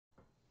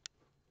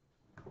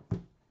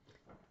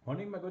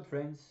Morning, my good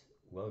friends.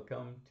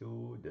 Welcome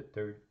to the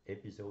third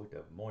episode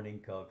of Morning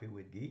Coffee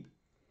with Guy.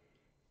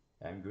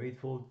 I'm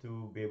grateful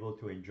to be able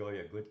to enjoy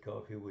a good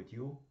coffee with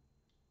you.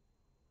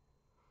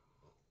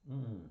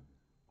 Mmm,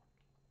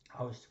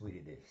 how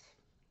sweet it is.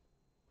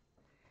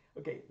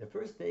 Okay, the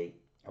first day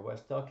I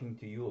was talking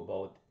to you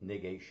about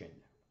negation,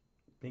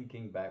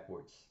 thinking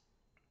backwards.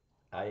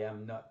 I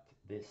am not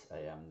this, I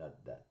am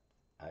not that.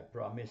 I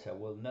promise I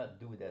will not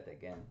do that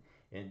again.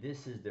 And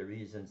this is the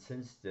reason,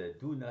 since the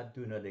do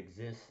not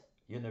exist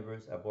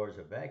universe abhors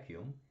a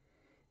vacuum,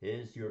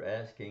 is you're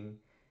asking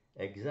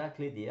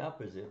exactly the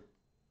opposite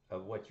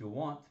of what you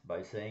want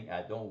by saying,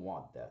 I don't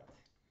want that.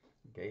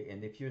 Okay,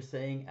 and if you're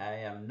saying, I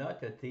am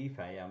not a thief,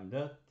 I am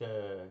not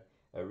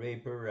a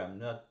raper, I'm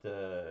not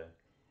a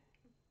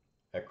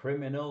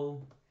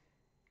criminal,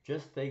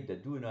 just take the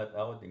do not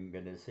out and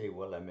gonna say,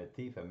 well, I'm a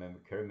thief, I'm a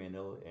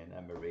criminal, and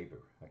I'm a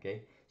raper.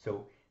 Okay,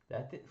 so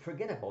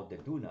forget about the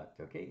do not.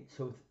 Okay,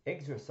 so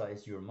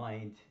exercise your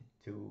mind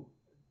to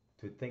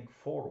think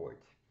forward.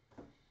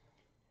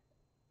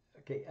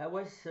 Okay, I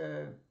was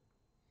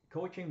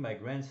coaching my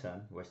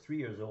grandson, who was 3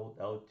 years old,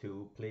 out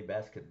to play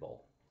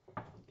basketball.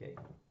 Okay,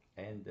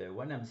 and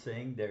when I'm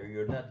saying there,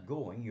 you're not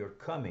going, you're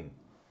coming,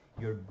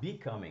 you're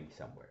becoming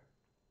somewhere.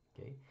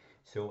 Okay,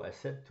 so I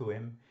said to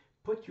him,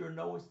 put your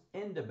nose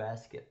in the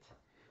basket.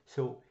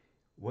 So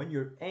when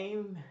you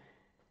aim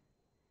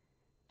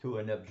to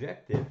an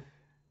objective,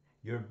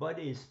 your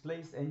body is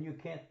placed and you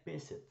can't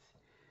miss it.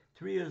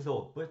 3 years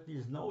old, put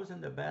his nose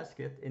in the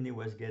basket and he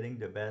was getting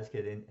the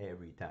basket in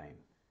every time.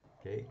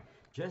 Okay,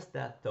 just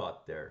that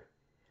thought there.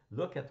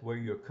 Look at where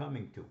you're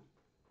coming to.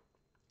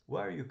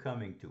 Where are you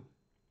coming to?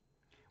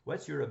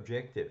 What's your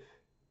objective?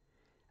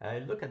 I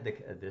look at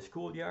the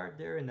schoolyard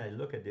there, and I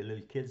look at the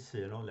little kids,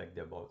 like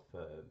they're about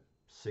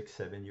 6,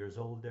 7 years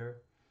old there,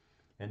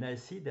 and I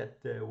see that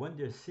when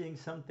they're seeing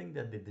something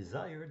that they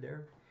desire,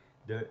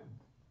 their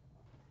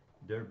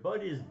their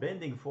body is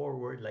bending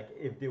forward, like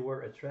if they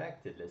were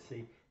attracted. Let's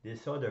say they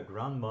saw their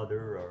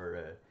grandmother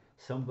or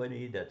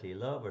somebody that they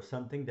love or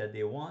something that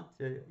they want.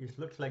 It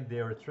looks like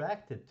they're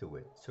attracted to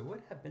it. So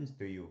what happens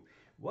to you?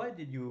 Why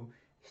did you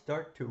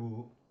start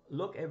to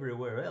look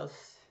everywhere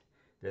else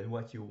than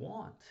what you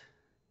want?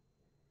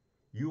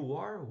 You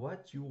are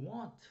what you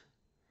want.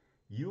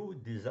 You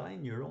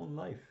design your own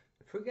life.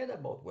 Forget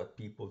about what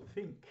people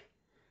think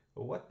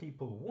or what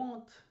people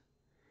want.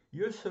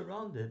 You're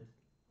surrounded.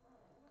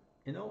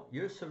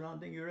 You're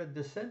surrounding, you're at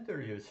the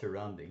center of your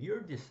surrounding.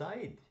 You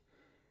decide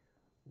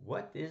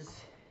what is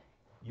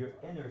your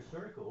inner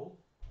circle.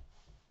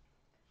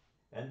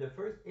 And the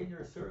first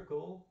inner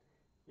circle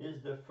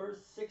is the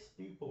first six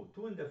people,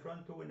 two in the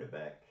front, two in the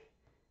back,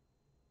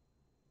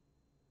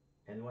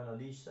 and one on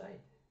each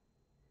side.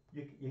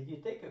 You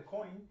take a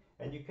coin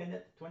and you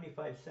cannot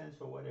 25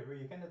 cents or whatever,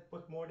 you cannot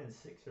put more than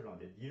six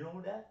around it. You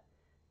know that?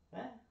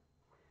 Huh?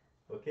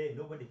 Okay,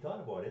 nobody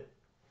thought about it,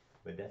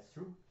 but that's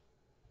true.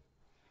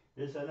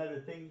 There's another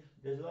thing,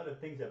 there's a lot of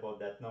things about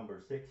that number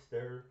six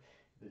there.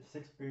 The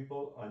six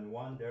people on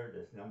one there,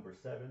 there's number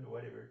seven,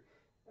 whatever.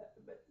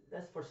 But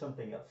that's for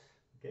something else.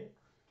 Okay?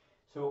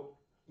 So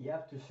you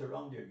have to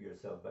surround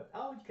yourself. But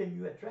how can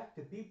you attract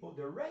the people,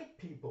 the right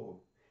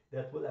people,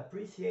 that will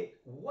appreciate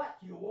what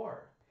you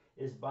are?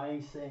 Is by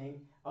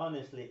saying,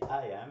 honestly,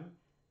 I am,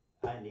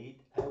 I need,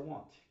 I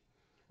want.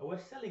 I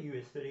was telling you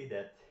yesterday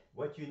that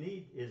what you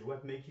need is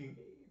what makes you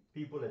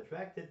people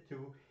attracted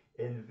to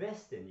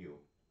invest in you.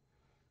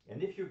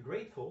 And if you're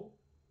grateful,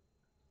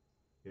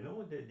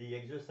 the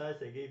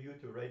exercise I gave you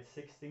to write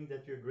 6 things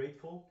that you're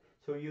grateful.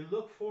 So you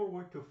look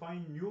forward to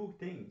find new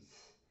things.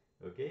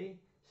 Okay?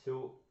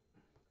 So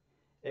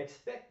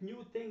expect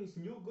new things,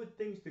 new good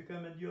things to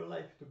come into your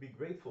life to be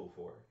grateful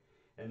for.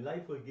 And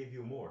life will give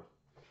you more.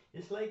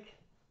 It's like,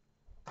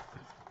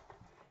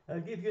 I'll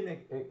give you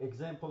an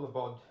example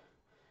about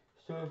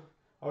so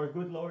our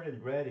good Lord and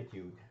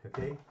gratitude.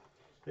 Okay?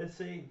 Let's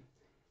say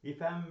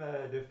if I'm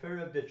the fair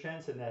of the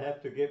chance and I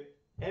have to give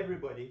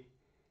everybody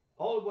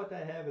all what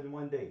I have in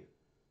one day,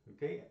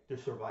 okay, to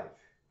survive.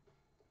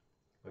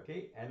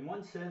 Okay, and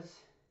one says,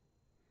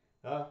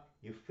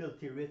 you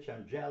filthy rich,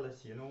 I'm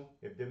jealous,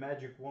 if the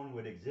magic wand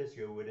would exist,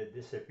 you would have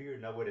disappeared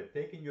and I would have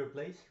taken your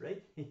place,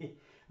 right?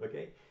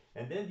 Okay,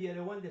 and then the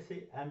other one, they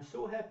say, I'm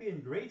so happy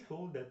and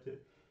grateful that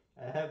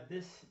I have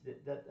this,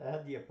 that I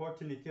had the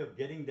opportunity of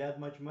getting that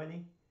much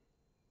money.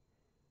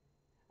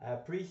 I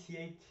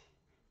appreciate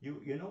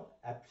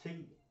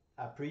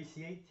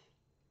appreciate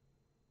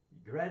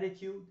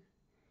gratitude.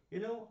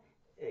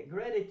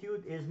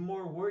 Gratitude is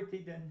more worthy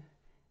than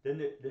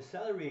the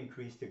salary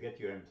increase to get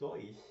your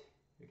employees,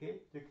 okay,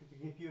 to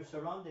give you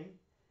surrounding,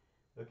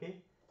 okay.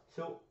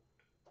 So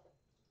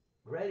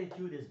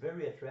gratitude is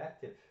very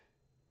attractive,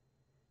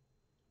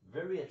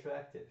 very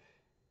attractive.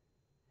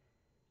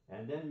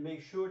 And then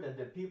make sure that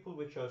the people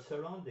which are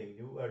surrounding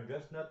you are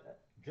just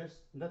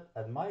not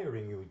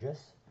admiring you,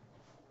 just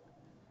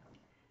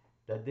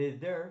that they're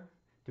there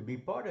to be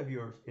part of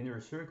your inner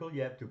circle.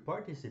 You have to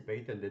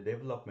participate in the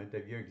development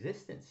of your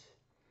existence.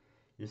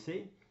 You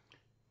see,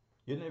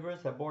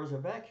 universe abhors a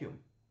vacuum.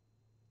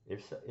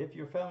 If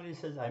your family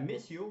says, I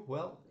miss you,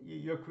 well,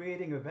 you're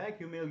creating a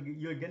vacuum,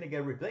 you're going to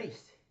get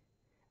replaced.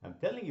 I'm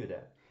telling you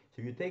that.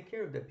 So you take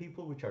care of the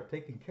people which are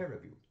taking care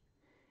of you.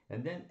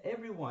 And then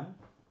everyone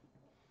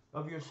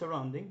of your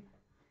surrounding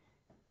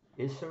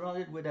is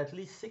surrounded with at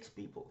least 6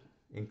 people,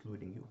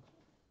 including you.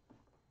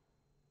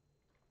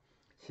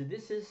 So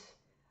this is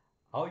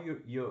how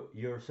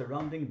your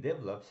surrounding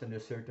develops in a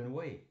certain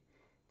way.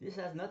 This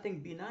has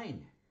nothing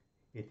benign.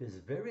 It is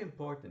very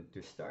important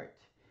to start,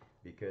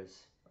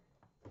 because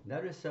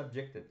another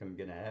subject that I'm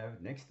going to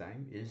have next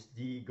time is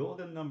the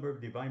golden number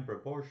of divine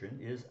proportion,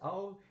 is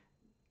how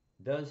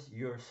does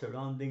your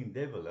surrounding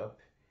develop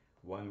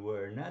one way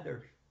or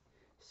another.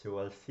 So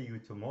I'll see you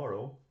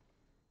tomorrow.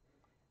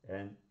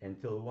 And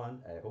until one,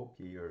 I hope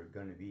you're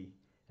going to be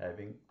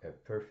having a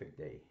perfect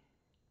day.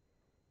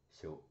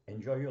 So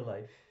enjoy your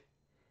life.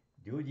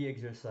 Do the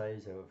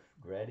exercise of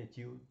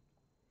gratitude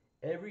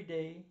every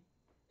day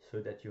so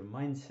that your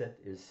mindset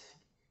is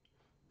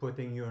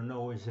putting your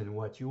nose in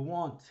what you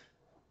want.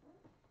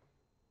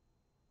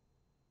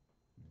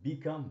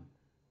 Become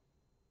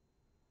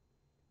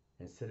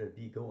instead of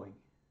be going,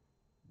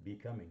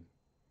 becoming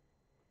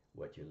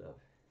what you love.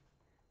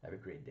 Have a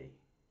great day.